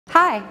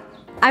Hi,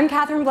 I'm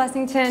Kathryn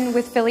Blessington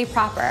with Philly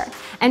Proper,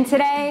 and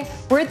today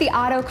we're at the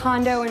Otto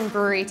condo in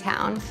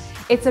Brewerytown.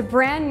 It's a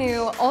brand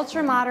new,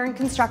 ultra-modern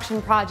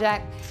construction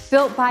project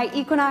built by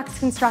Equinox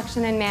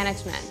Construction and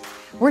Management.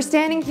 We're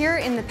standing here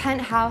in the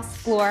penthouse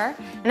floor,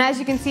 and as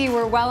you can see,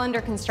 we're well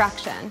under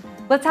construction.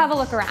 Let's have a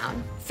look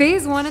around.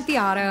 Phase 1 at the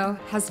Otto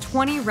has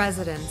 20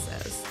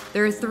 residences.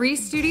 There are 3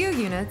 studio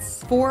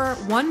units, 4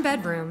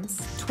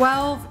 one-bedrooms,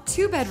 12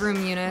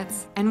 two-bedroom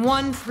units, and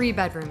 1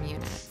 3-bedroom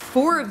unit.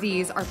 4 of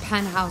these are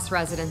penthouse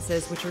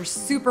residences, which are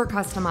super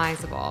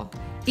customizable.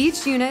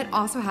 Each unit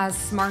also has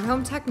smart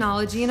home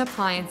technology and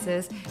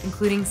appliances,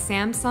 including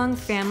Samsung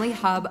Family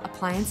Hub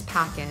appliance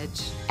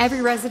package.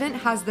 Every resident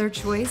has their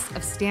choice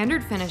of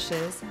standard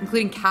finishes,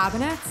 including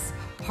cabinets,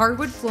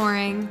 hardwood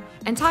flooring,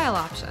 and tile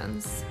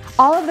options.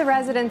 All of the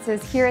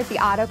residences here at the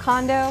Otto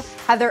condo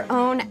have their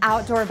own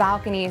outdoor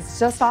balconies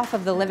just off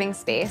of the living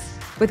space,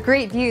 with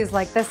great views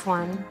like this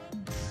one.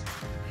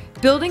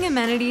 Building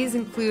amenities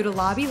include a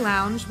lobby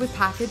lounge with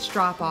package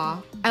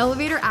drop-off,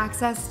 elevator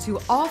access to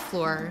all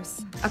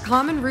floors, a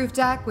common roof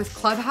deck with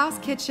clubhouse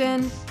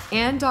kitchen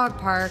and dog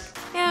park,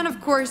 and of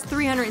course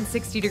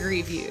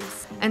 360-degree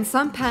views. And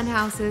some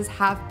penthouses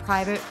have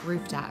private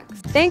roof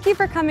decks. Thank you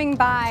for coming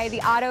by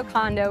the Otto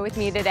condo with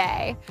me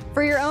today.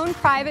 For your own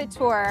private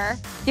tour,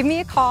 give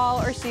me a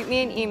call or shoot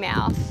me an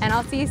email, and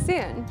I'll see you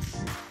soon.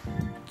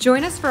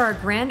 Join us for our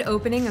grand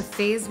opening of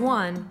Phase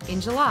 1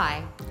 in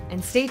July,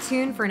 and stay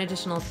tuned for an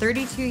additional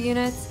 32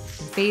 units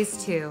in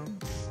Phase 2.